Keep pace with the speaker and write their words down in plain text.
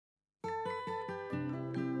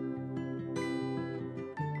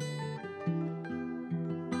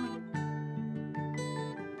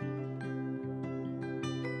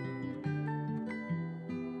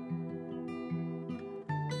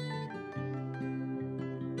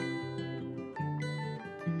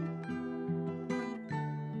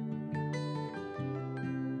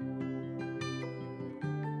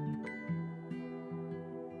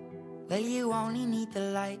Well, you only need the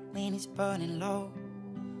light when it's burning low.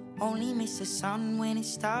 Only miss the sun when it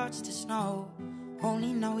starts to snow.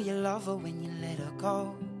 Only know you love her when you let her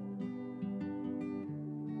go.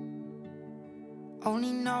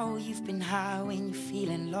 Only know you've been high when you're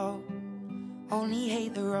feeling low. Only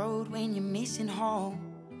hate the road when you're missing home.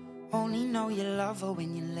 Only know you love her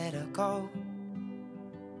when you let her go.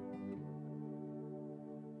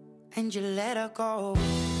 And you let her go.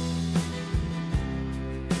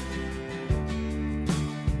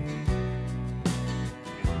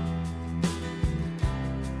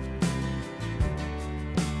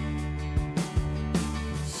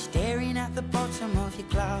 Staring at the bottom of your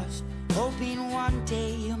glass, hoping one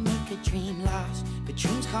day you'll make a dream last. But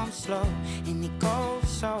dreams come slow and they go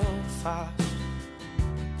so fast.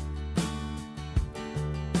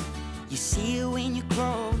 You see it when you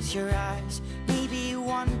close your eyes. Maybe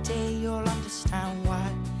one day you'll understand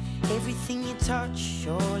why everything you touch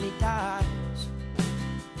surely dies.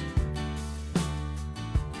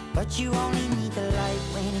 But you only need the light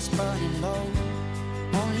when it's burning low.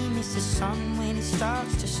 Only miss the sun when it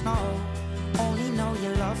starts to snow. Only know you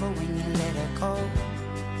love her when you let her go.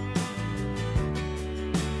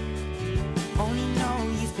 Only know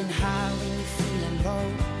you've been high when you're feeling low.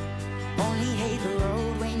 Only hate the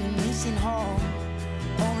road when you're missing home.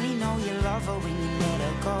 Only know you love her when you let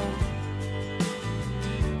her go.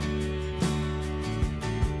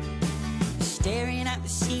 Staring at the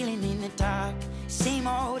ceiling in the dark, same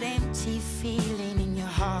old empty feeling in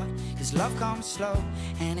your heart. 'Cause love comes slow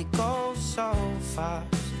and it goes so fast.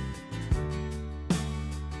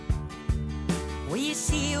 Well, you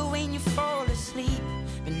see it when you fall asleep,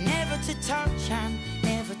 but never to touch and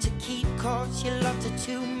never to keep. 'Cause you loved her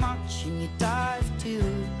too much and you dive too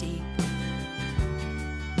deep.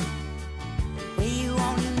 Well, you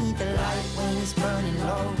only need the light when it's burning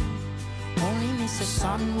low. Only miss the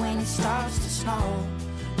sun when it starts to snow.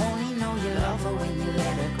 Only know you love her when you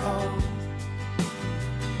let her go.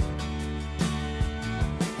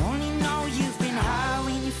 Only know you've been high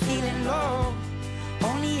when you're feeling low.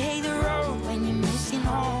 Only hate the road when you're missing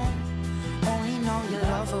home. Only know you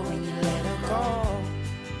love her when you let her go.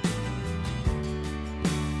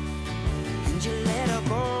 And you let her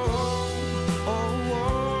go. Oh, oh,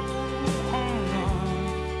 oh, no.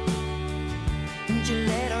 And you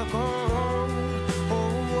let her go. Oh,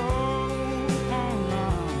 oh, oh, no.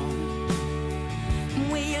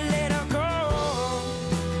 Will you let her go?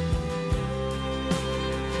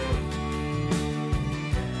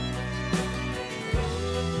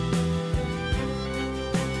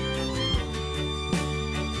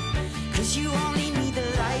 'Cause you only need the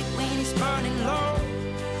light when it's burning low.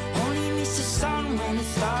 Only miss the sun when it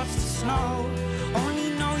starts to snow. Only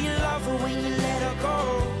know you love her when you let her go.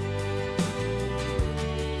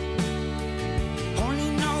 Only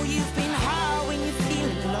know you've been high when you're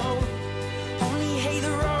feeling low. Only hate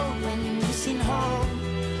the road when you're missing home.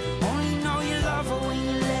 Only know you love her when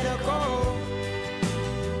you let her go.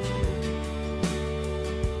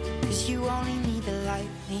 'Cause you only need the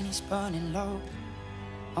light when it's burning low.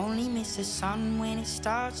 Only miss the sun when it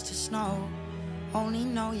starts to snow. Only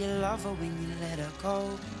know you love her when you let her go.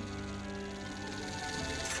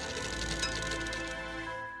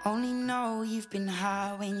 Only know you've been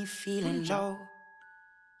high when you're feeling low.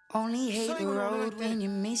 Only hate the road when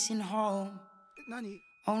you're missing home.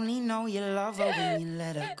 Only know you love her when you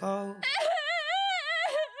let her go.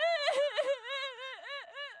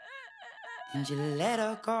 And you let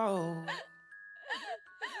her go.